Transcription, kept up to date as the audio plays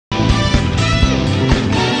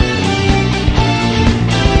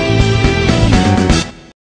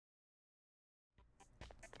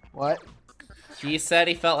What? He said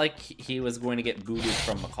he felt like he was going to get booted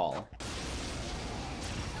from McCall.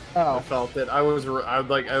 Oh. I felt it. I was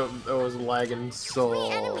lagging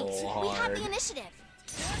so enemies. hard. We have the initiative.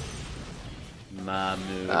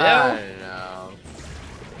 Mamudo. I don't know.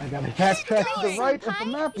 I gotta backtrack to the right of the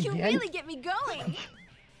map You again. really get me going.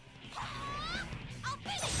 I'll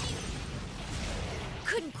finish you.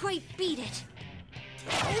 Couldn't quite beat it.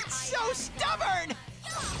 It's so stubborn!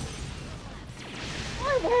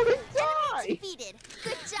 I wanna die! Defeated.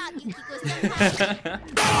 Good job, Yukiko-senpai.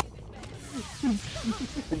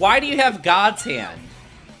 Why do you have God's hand?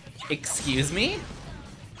 Excuse me?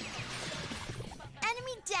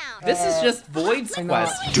 Enemy down. This is just Void's why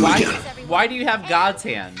quest. not? Why do you have God's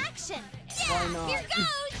hand? Action. Why Yeah, not? here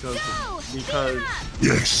goes. Go. Because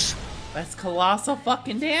Yes. That's colossal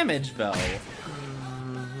fucking damage, though.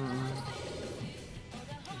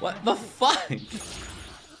 What the fuck?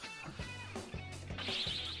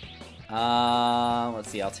 Let's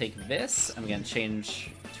see, I'll take this. I'm gonna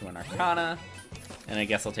change to an Arcana. And I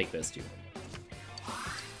guess I'll take this too.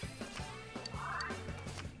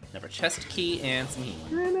 Another chest key and some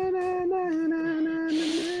healing.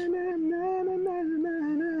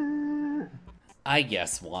 I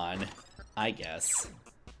guess one. I guess.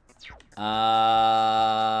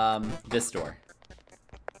 This door.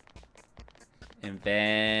 And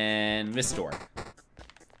then this door.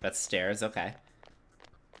 That's stairs, okay.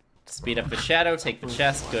 Speed up the shadow, take the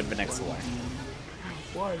chest, go to the next floor.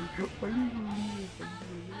 why?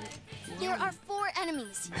 There are 4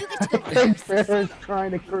 enemies. You get to go first. Farrah's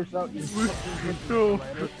trying to curse out you.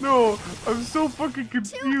 No, I'm so fucking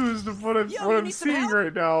confused of what I'm need some seeing help?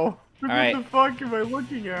 right now. What Alright. the fuck am I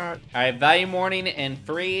looking at? Alright, value morning in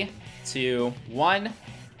 3, 2, 1.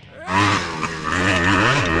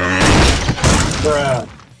 Bruh.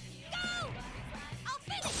 I'll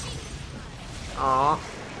finish you. Aw.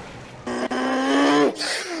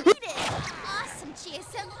 Awesome,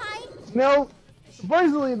 Chia-senpai. No,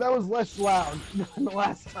 surprisingly, that was less loud than the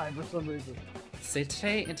last time for some reason.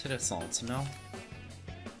 C'était intéressant, no?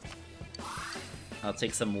 I'll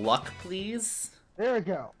take some luck, please. There we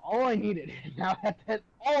go. All I needed. Now I have to head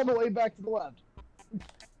all the way back to the left.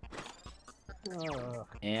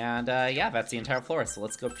 And, yeah, that's the entire floor. So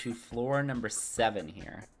let's go to floor number 7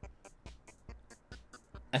 here.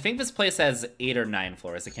 I think this place has 8 or 9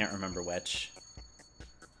 floors. I can't remember which.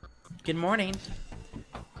 Good morning.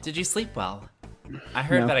 Did you sleep well? I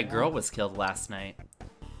heard No. that a girl was killed last night.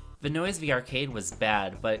 The noise of the arcade was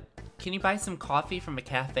bad, but can you buy some coffee from a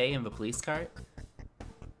cafe in the police cart?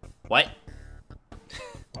 What?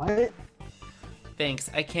 What? Thanks,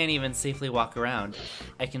 I can't even safely walk around.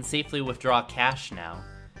 I can safely withdraw cash now.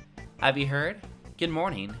 Have you heard? Good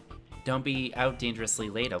morning. Don't be out dangerously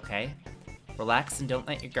late, okay? Relax and don't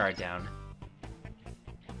let your guard down.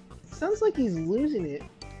 Sounds like he's losing it.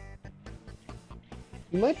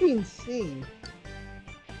 He might be insane.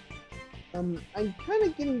 I'm kind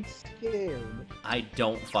of getting scared. I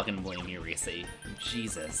don't fucking blame you, Reese.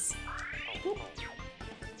 Jesus.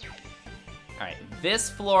 Alright, this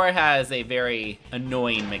floor has a very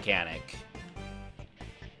annoying mechanic.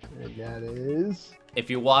 And that is... If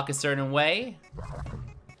you walk a certain way,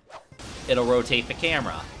 it'll rotate the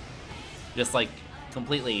camera. Just like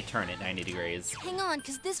completely turn it 90 degrees. Hang on,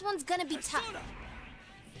 because this one's gonna be tough.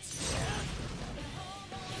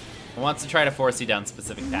 It wants to try to force you down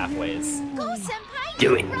specific pathways. Go, senpai!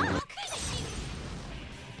 Do it. Rock.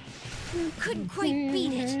 Couldn't quite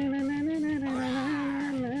beat it.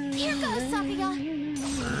 Here goes,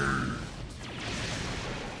 Sakuya.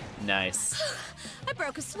 Nice. I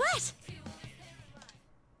broke a sweat.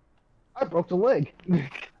 I broke the leg.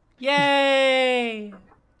 Yay!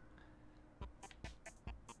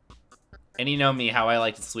 And you know me, how I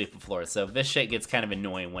like to sweep the floor, so this shit gets kind of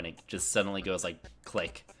annoying when it just suddenly goes like,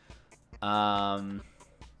 click.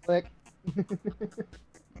 Click.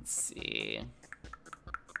 Let's see.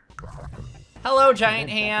 Hello, Giant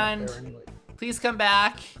Hand! Please come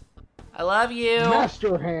back. I love you!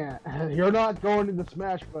 Master Hand. You're not going to the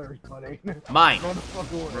Smash Brothers, buddy. Mine! Go the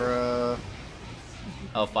fuck away. Bruh.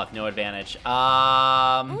 Oh fuck, no advantage. Ooh,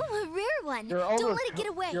 a rare one. Your Don't older, let it get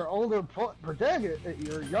away. your older protagonist,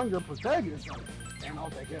 your younger protagonist, and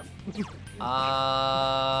I'll take him.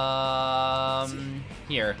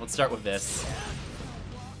 Here, let's start with this.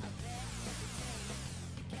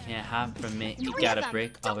 Can't hide from me, you Three gotta of them.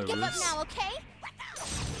 break all the Don't give up rules. now, okay?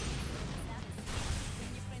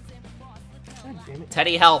 God damn it.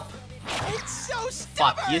 Teddy, help! It's so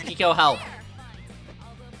Fuck, stubborn! Yukiko, help!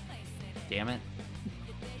 Damn it.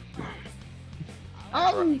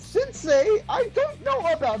 Sensei, I don't know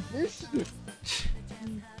about this.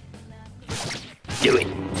 Do it.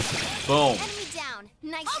 Boom. Enemy down.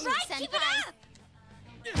 Nice move, Senpai.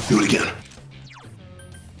 Do it again.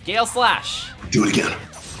 Gale Slash. Do it again.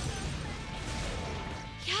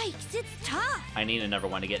 Yikes, it's tough. I need another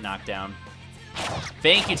one to get knocked down.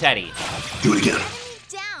 Thank you, Teddy. Do it again. Enemy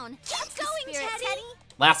down. Keep going, Teddy.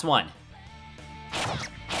 Last one. Enemy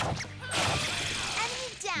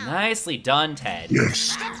down. Nicely done, Ted.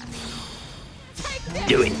 Yes.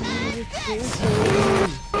 Do it.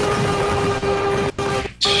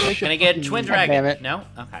 Can I get Twin God damn Dragon? it. No?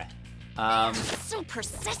 Okay. So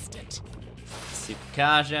persistent.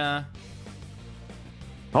 Tsukikaja.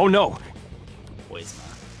 Oh no. Poison.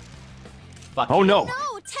 Fuck Oh you. no.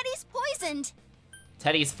 No, Teddy's poisoned.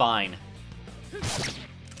 Teddy's fine.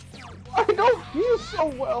 I don't feel so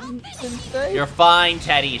well today. You're fine,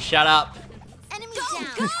 Teddy. Shut up. Enemy down.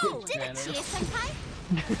 Go! Did it, Chie-senpai?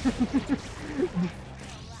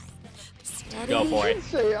 Steady. Go for it.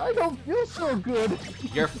 Say, I don't feel so good.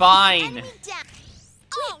 You're fine. Enemy down.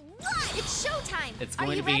 All right, it's showtime. It's Are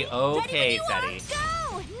going you to be ready? okay, Ready when you are. Teddy. Go!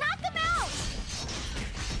 Knock him out.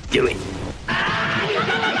 Do it.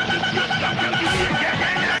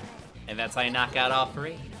 And that's how you knock out all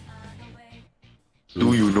three.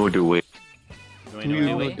 Do you know the way? Do I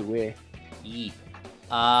know the way? way.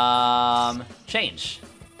 Change.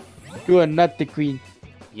 You are not the queen.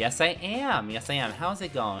 Yes, I am. Yes, I am. How's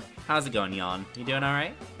it going? How's it going, Yon? You doing all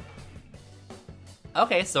right?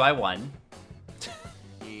 Okay, so I won.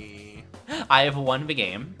 I have won the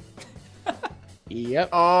game. Yep.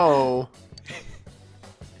 Oh.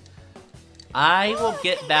 I will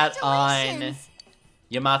get that on Congratulations.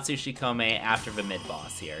 Yamatsu Shikome after the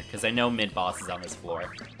mid-boss here, because I know mid-boss is on this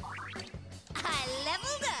floor. I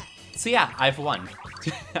leveled up. So yeah, I've won.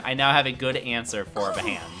 I now have a good answer for the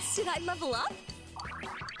hands. Did I level up?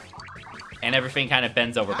 And everything kind of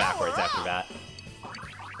bends over backwards after that.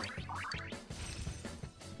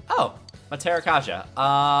 Oh, a Terrakaja.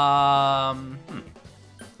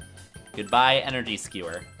 Goodbye, Energy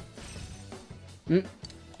Skewer. Yes,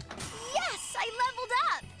 I leveled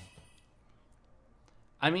up.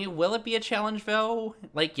 I mean, will it be a challenge, though?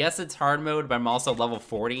 Like, yes, it's hard mode, but I'm also level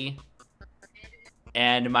 40.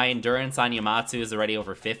 And my endurance on Yamatsu is already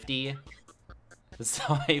over 50.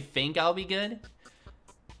 So I think I'll be good.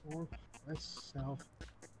 Myself.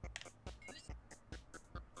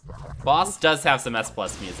 Boss does have some S+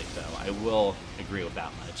 music, though. I will agree with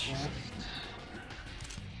that much.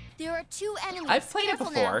 There are 2 enemies. I've played it Careful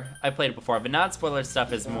before. now. I've played it before. The non-spoiler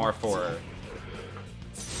stuff is more for...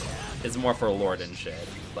 Lord and shit,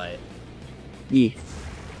 but... Yeah.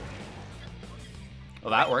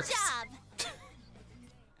 Well, that works. Job.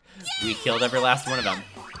 We killed every last one of them.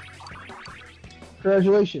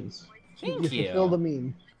 Congratulations. Thank you. Fulfilled the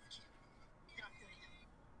meme.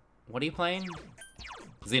 What are you playing?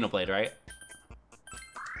 Xenoblade, right?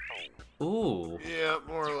 Ooh. Yeah,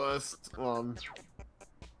 more or less. Working on.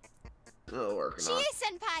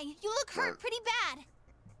 Chie-senpai, you look hurt pretty bad.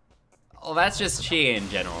 Oh, that's just Chi in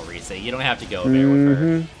general, Risa. You don't have to go there with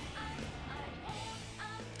her.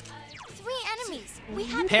 3 enemies. We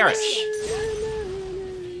have Perish.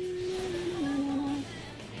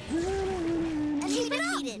 Enemy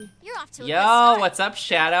defeated. You're off to a good Yo, start. what's up,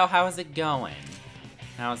 Shadow? How's it going?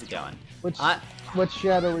 How's it going? What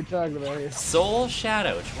shadow are we talking about here? Soul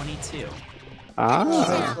Shadow 22. Ah.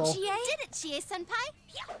 Down, Chie. Did it, Chie-senpai.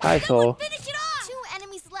 Hi, Soul. Finish it off. 2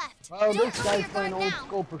 enemies left. Oh, Don't this throw guy's your playing guard old now.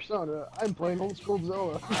 school Persona. I'm playing old school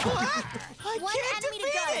Zola. One enemy to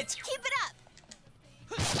go. Keep it up.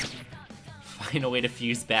 Find a way to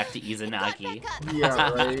fuse back to Izanagi. Back up.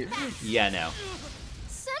 Yeah, right. Yeah, no.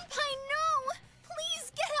 Senpai, no.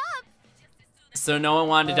 Please get up. So no one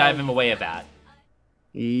wanted to dive in the way of that.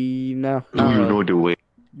 No. Do you know the way?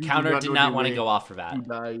 You Counter do did know not the want to way. go off for that. You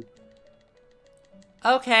die.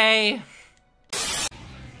 Okay.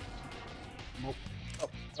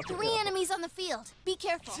 3 enemies on the field. Be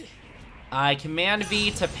careful. I command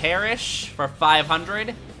V to perish for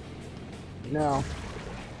 500. No.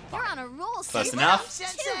 You're on a roll, Close Senpai. enough. 2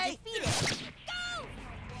 defeated. Go.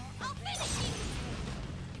 I'll finish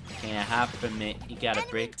you. Can't happen, mate. You gotta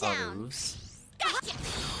Enemy break all the down. rules. Gotcha.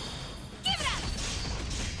 Give it up.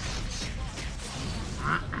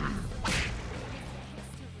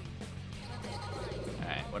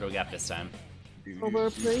 Alright, what do we got this time?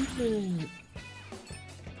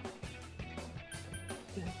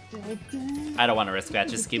 I don't want to risk that.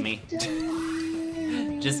 Just give me...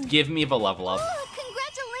 Just give me the level up. Oh,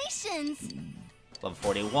 congratulations. Level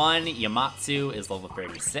 41. Yamatsu is level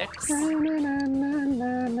 36.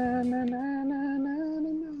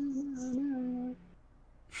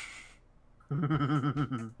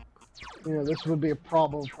 You know, this would be a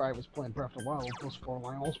problem if I was playing Breath of the Wild plus 4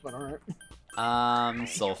 miles, but alright.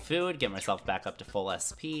 Soul food, get myself back up to full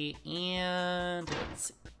SP, and let's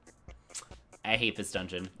see. I hate this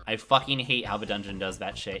dungeon. I fucking hate how the dungeon does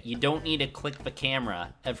that shit. You don't need to click the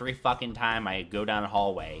camera every fucking time I go down a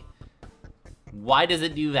hallway. Why does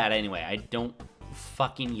it do that anyway? I don't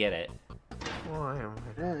fucking get it.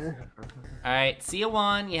 Alright, see you,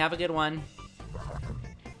 Juan. You have a good one.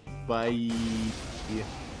 Bye.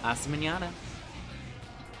 Hasta mañana.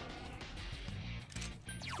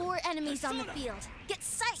 4 enemies on the field. Get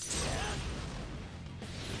psyched!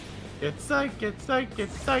 Get psyched, get psyched, get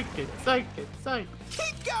psyched, get psyched, get psyched.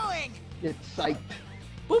 Keep going! Get psyched.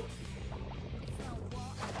 Boop.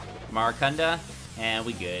 Maracunda, and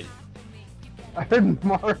we good. I heard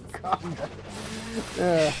Maracunda.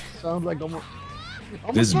 Yeah, sounds like almost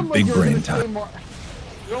This is sounds like big you were brain gonna say time.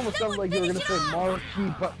 It almost sounds like you were gonna say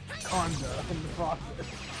Maracunda in the process.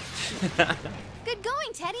 Good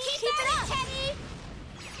going, Teddy! Keep it up, Teddy!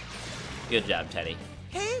 Good job, Teddy.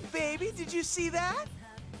 Hey, baby, did you see that?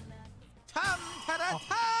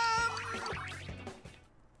 Tum-ta-da-tum!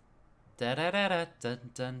 Da da da da dun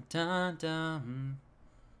dun dun dun.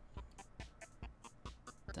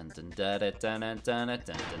 Dun dun da da dun dun dun dun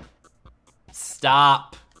dun.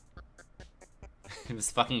 Stop!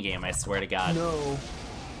 This fucking game, I swear to God. No.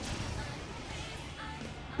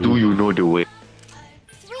 Do you know the way?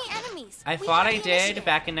 3 enemies! I We thought have I the did initiative.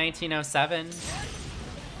 back in 1907.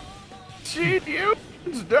 Cheat you!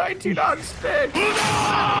 It's 19 on stick! Roll,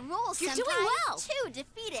 You're Senpai. doing well. 2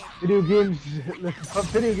 defeated. Video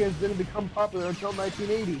games didn't become popular until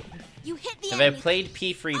 1980. You hit the Have I enemy. played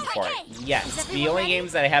P3 before? Okay. Is Yes. The everyone only ready?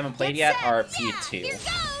 games that I haven't played yet Get are set. Yeah, P2. here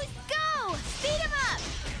goes! Go! Speed him up!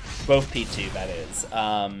 Both P2, that is.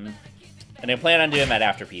 And I plan on doing that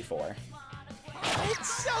after P4. It's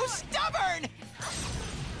so stubborn!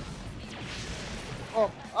 Oh,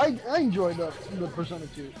 I enjoyed the Persona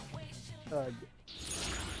 2.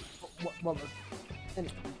 What was?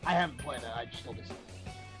 And I haven't played it. I just told you.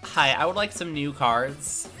 Hi, I would like some new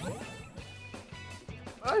cards.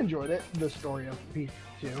 I enjoyed it. The story of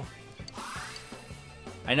P2.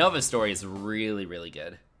 I know the story is really, really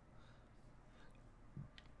good.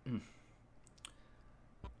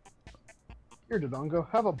 Here, Dodongo,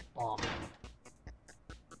 have a bomb.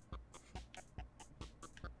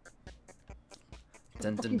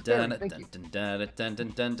 Dun dun Fucking dun fairy, dun thank you. dun dun dun dun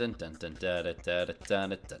dun dun dun dun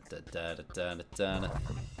dun dun dun dun dun dun.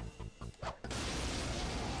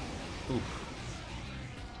 Oof.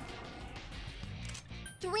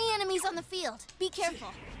 3 enemies on the field. Be careful.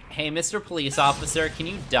 Hey, Mr. Police Officer, can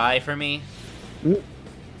you die for me? Do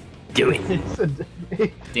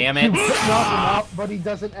it. Damn You it. knock him out, but he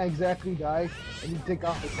doesn't exactly die, and you take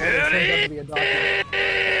off his head. It turns out to be a doctor.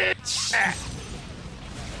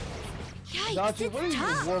 Yikes, Doctor, it's what is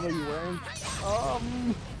tough. what are you wearing?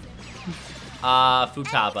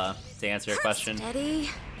 Futaba, to answer your question. Steady.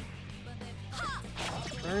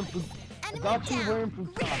 Wearing Enemy Doctor down. wearing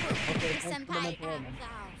Futaba. Okay, thanks for the Senpai. mental illness.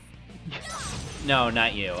 No,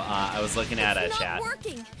 not you. I was looking at a It's not chat.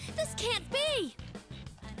 working. This can't be.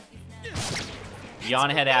 Jan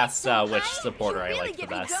had asked which Senpai, supporter you I really liked the get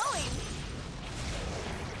me best. going.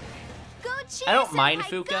 Go, Chi, I don't mind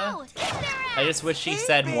Senpai, Fuka. go. Get their I ass. just wish she Hey,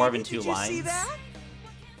 said more baby, than 2 did you lines. see that?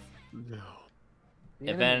 No.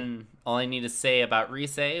 And then all I need to say about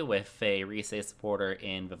Rise with a Rise supporter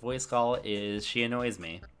in the voice call is she annoys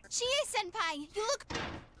me. Chie Senpai, you look.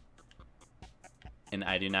 And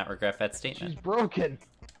I do not regret that She's statement. broken.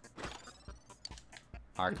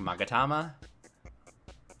 Arc Magatama.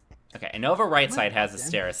 Okay, I know the right side has a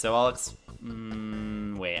stair, so I'll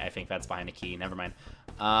wait, I think that's behind a key. Never mind.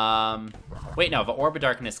 Wait, no, the Orb of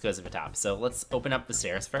Darkness goes at the top. So let's open up the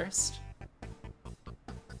stairs first.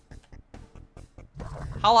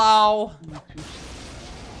 Hello!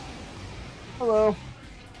 Hello.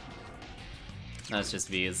 No, it's just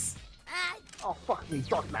V's. Ah, Oh, fuck me,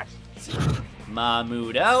 Darkness.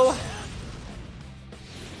 Mamudo.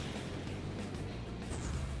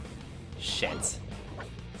 Shit.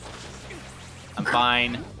 I'm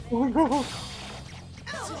fine.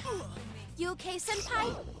 you okay,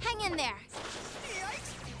 Senpai? Hang in there.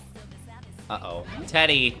 Uh-oh.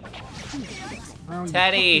 Teddy. Oh, you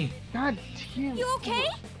Teddy. fucking- God damn. You okay?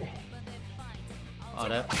 Oh,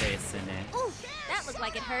 that face in it. Ooh, that looked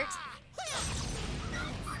like it hurt.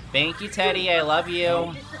 Thank you, Teddy. I love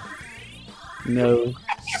you. No.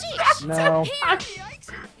 Sheesh, No. here.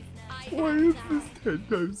 Why is this 10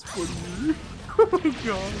 times funnier? Oh my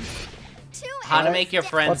god. 2 How to enemies. make your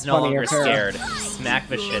friends What's no longer funnier, scared. Smack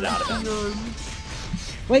the shit out of them.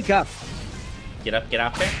 Wake up. Get up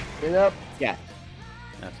there. Get up. Yeah.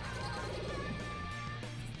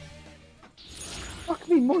 Fuck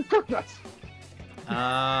me, more coconuts.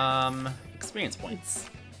 Experience points.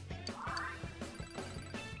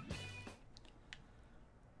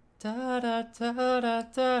 Da da da da da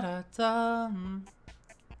da da.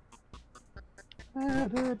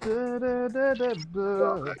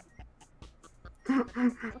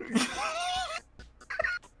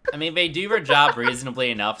 I mean, they do their job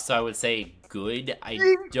reasonably enough, so I would say good.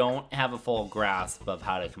 I don't have a full grasp of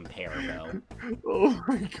how to compare, though. Oh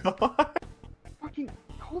my god. Fucking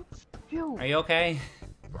hold still. Are you okay?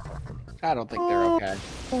 I don't think they're okay.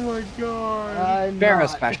 Oh my god. I'm Farrah not.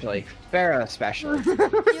 especially. Farrah especially. There are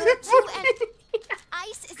two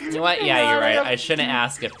ice is You know what? Yeah, you're right. I shouldn't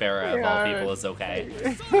ask if Farrah, of all people, is okay.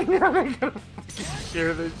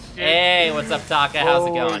 Share this shit. Hey, what's up, Taka? How's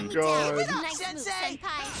it Oh going? my god. Nice move,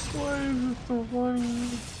 Senpai. Why is it so funny?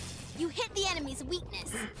 You hit the enemy's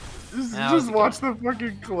weakness. Just watch the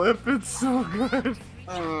fucking clip. It's so good.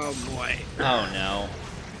 Oh boy. Oh no.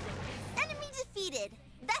 Enemy defeated.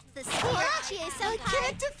 That's the score, Chie-senpai. I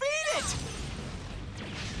can't defeat it!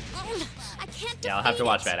 I can't Yeah, I'll have to defeat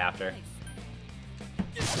watch it. that after.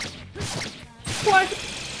 What?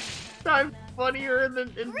 I'm funnier in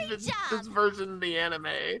Great this job. version of the anime.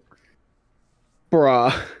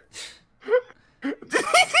 Bruh.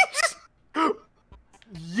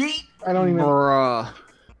 Yeet! I don't even. Bruh.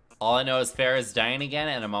 All I know is Farrah's dying again,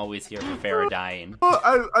 and I'm always here for Farrah dying.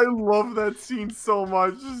 I love that scene so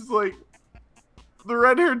much. Just like the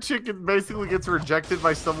red-haired chicken basically gets rejected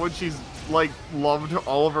by someone she's like loved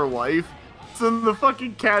all of her life. So then the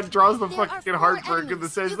fucking cat draws the There are fucking 4 heartbreak and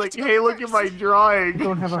enemies. says You like, get to go "Hey, look at my first." I drawing."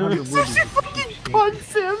 don't have 100 So she rubies. fucking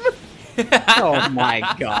punts him. Oh my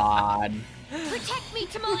god. Protect me,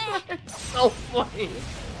 Tomoe. So funny.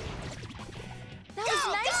 That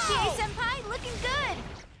was nice, Chie-senpai. Looking good.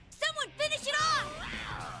 Someone finish it off.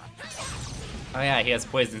 Oh yeah, he has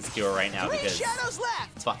poison skewer right now 3 because shadows left!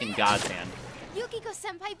 it's fucking God's hand.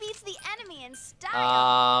 Yukiko-senpai beats the enemy in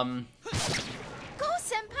style. Go,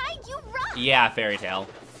 senpai, you rock. Yeah, Fairy Tale.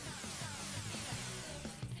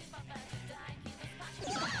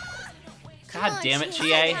 Come God on, damn it,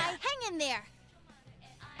 Chie-senpai, Chie. hang in there.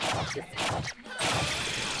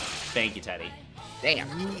 Thank you, Teddy. Damn.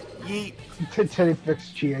 Yeet. Teddy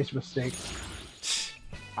fixed Chie's mistake.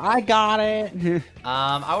 I got it.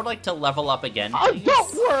 I would like to level up again, Oh, please.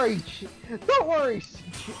 don't worry. Don't worry.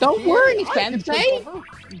 Don't Chie, worry, I can take Sensei. over.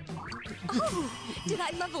 Oh, did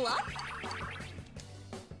I level up?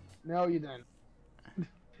 No, you didn't.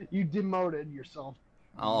 You demoted yourself.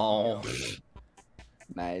 Oh,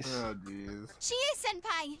 Nice. Oh jeez.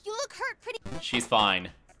 Chie-senpai, you look hurt pretty. she's fine.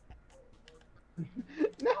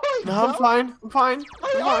 No, No, I'm fine. I'm fine.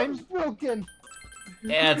 My I'm arm's fine. broken.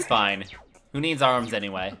 Yeah, it's fine. Who needs arms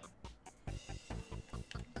anyway?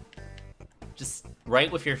 Just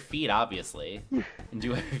right with your feet, obviously, and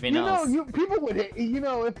do everything You know, else. people would hate. You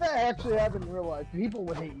know, if that actually happened in real life, people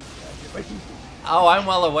would hate you. Like, Oh, I'm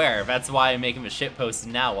well aware. That's why I'm making the shit post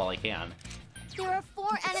now while I can. There are 4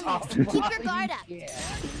 enemies. oh, Keep your my guard up. God.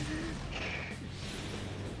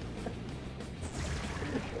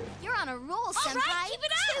 You're on a roll, senpai. Keep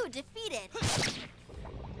it up. 2 defeated.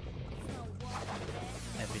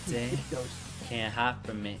 Every day, Those- can't hide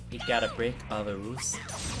from me. You gotta break all the rules.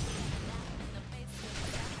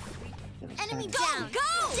 Enemy down.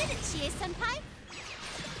 Go! Did it, Chie-senpai.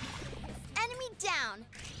 Enemy down.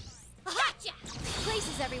 Gotcha.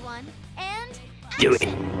 Places, everyone. And Do action.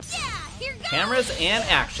 it. Yeah, here goes. Cameras and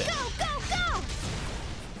action. Go, go, go.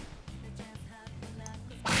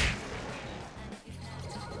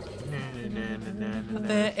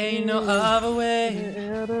 There ain't no other way.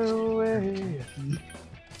 Other way.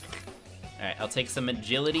 Alright, I'll take some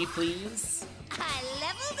agility, please. I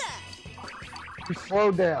leveled up. Just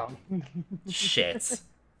slow down. Shit.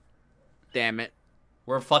 Damn it.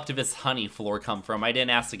 Where the fuck did this honey floor come from? I didn't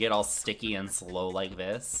ask to get all sticky and slow like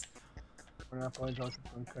this. We're not playing Donkey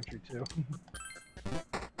Kong Country 2.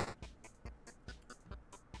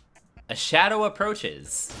 A shadow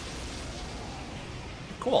approaches.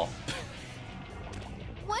 Cool.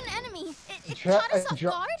 One enemy. It Sha- caught us off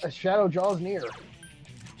guard. a shadow jaws near.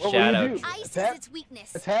 What Shadow. will you do? Ice Attack, is its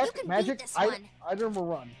weakness. attack, You can magic, beat this one. item or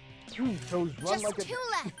run. 2 toes run Just like a 2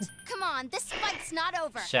 left. Come on, this fight's not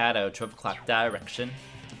over. Shadow, 12 o'clock direction.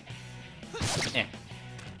 Eh.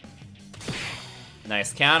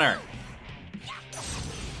 Nice counter.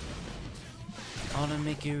 I wanna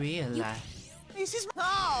make you realize. This is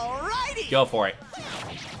alrighty. Go for it.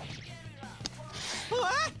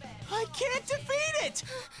 What? I can't defeat it.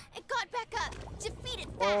 It got back up. Defeat it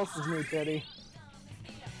Oh, fast. this is me, Teddy.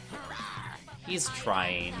 He's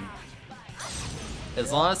trying.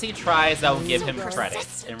 As long as he tries, I will give him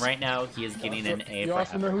credits. And right now, he is getting an A You for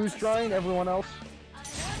also know effort. who's trying? Everyone else?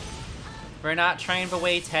 We're not trying the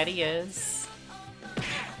way Teddy is.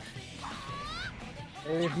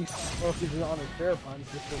 And if he's focusing on his fair puns,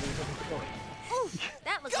 this will be a score.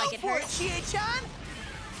 That looks Go like it for hurt. it, Chie-chan!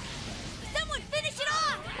 Someone finish it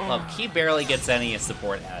off! Look, he barely gets any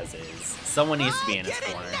support as is. Someone needs to be in his Get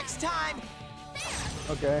it corner. next time!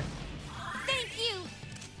 Okay. Thank you!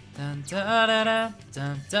 Dun da da da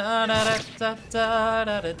dun da da da da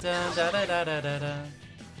da da da da da da da da.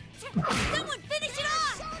 Someone finish it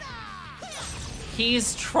off!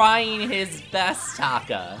 He's trying his best,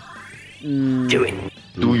 Taka. Do it.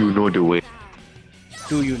 Do you know the way?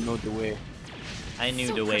 Do you know the way? I knew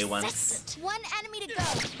So the way persistent. once, One enemy to go.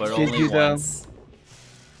 but Did only you, though? once.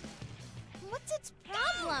 What's its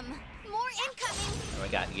problem? More incoming. And we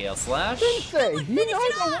got Gale Slash. Sensei, do you finish know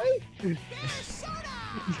it the off. way?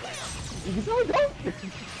 Because I don't.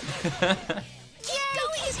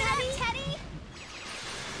 Keep going, Teddy!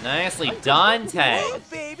 Nicely done, Ted. Hey,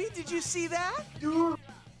 baby, did you see that?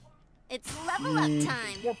 It's level up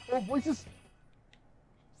time. What four voices?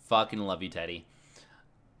 Fucking love you, Teddy.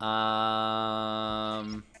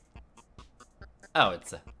 Oh,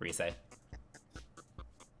 it's a Risei.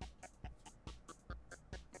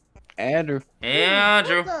 Andrew.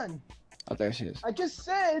 Andrew. Well done. Oh, there she is. I just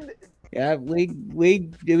said Yeah,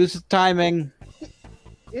 it was timing.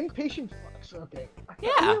 impatient flux. Okay. Yeah.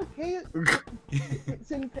 Are you okay?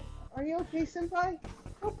 Are you okay, Senpai?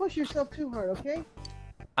 Don't push yourself too hard, okay?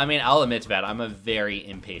 I mean, I'll admit to that. I'm a very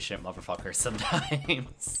impatient motherfucker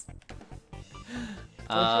sometimes.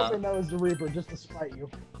 I was hoping that was the Reaper just to spite you.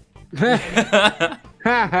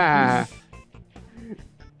 Haha.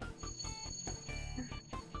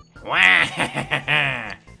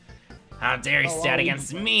 How dare you Oh, stand well,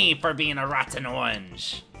 against me for being a rotten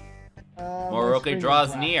orange? My Moroka screen draws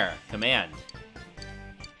is near. Command.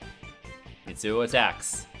 Mitsuo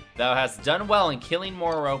attacks. Thou hast done well in killing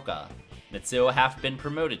Moroka. Mitsuo hath been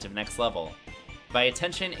promoted to the next level. Thy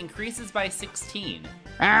attention increases by 16.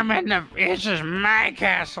 This is my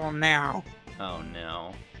castle now. Oh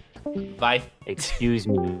no. Excuse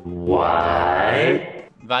me. What?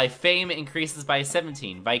 Thy fame increases by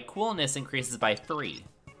 17. Thy coolness increases by 3.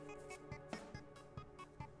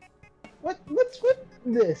 What's with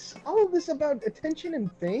this? All of this about attention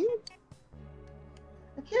and fame?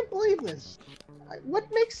 I can't believe this. What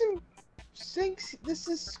makes him think this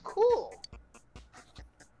is cool?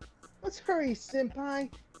 Let's hurry,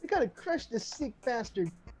 Senpai. We gotta crush this sick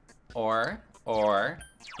bastard. Or,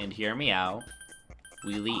 and hear me out,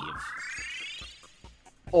 we leave.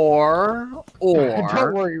 Or,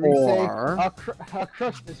 Don't worry, Risei. or. I'll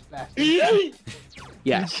crush this bastard.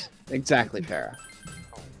 Yes, exactly, Para.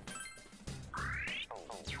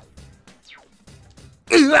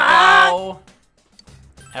 Oh!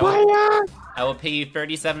 I will pay you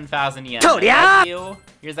 37,000 yen. Told ya! Thank you.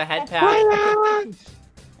 Here's a head pat.